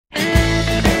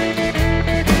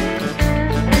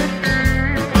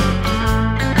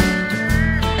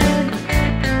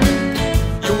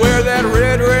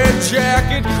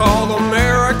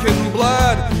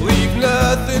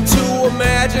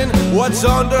imagine what's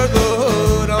under the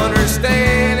hood.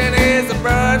 Understanding is a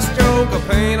brush stroke of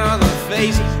paint on the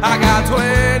face. I got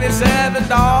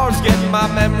 $27 getting my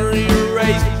memory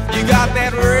erased. You got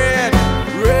that red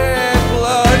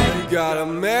blood. You got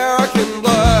American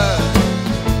blood.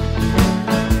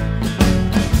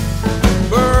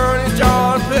 Burning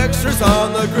John pictures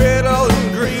on the griddle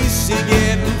and greasy,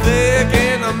 getting thick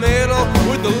in the middle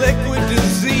with the liquid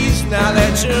disease. Now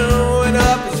they're chewing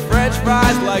up his french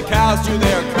fries like cows chew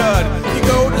their cud. You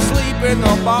go to sleep in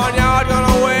the barnyard,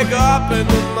 gonna wake up in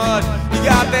the mud. You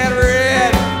got that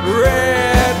red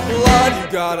blood.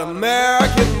 You got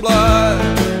American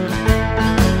blood.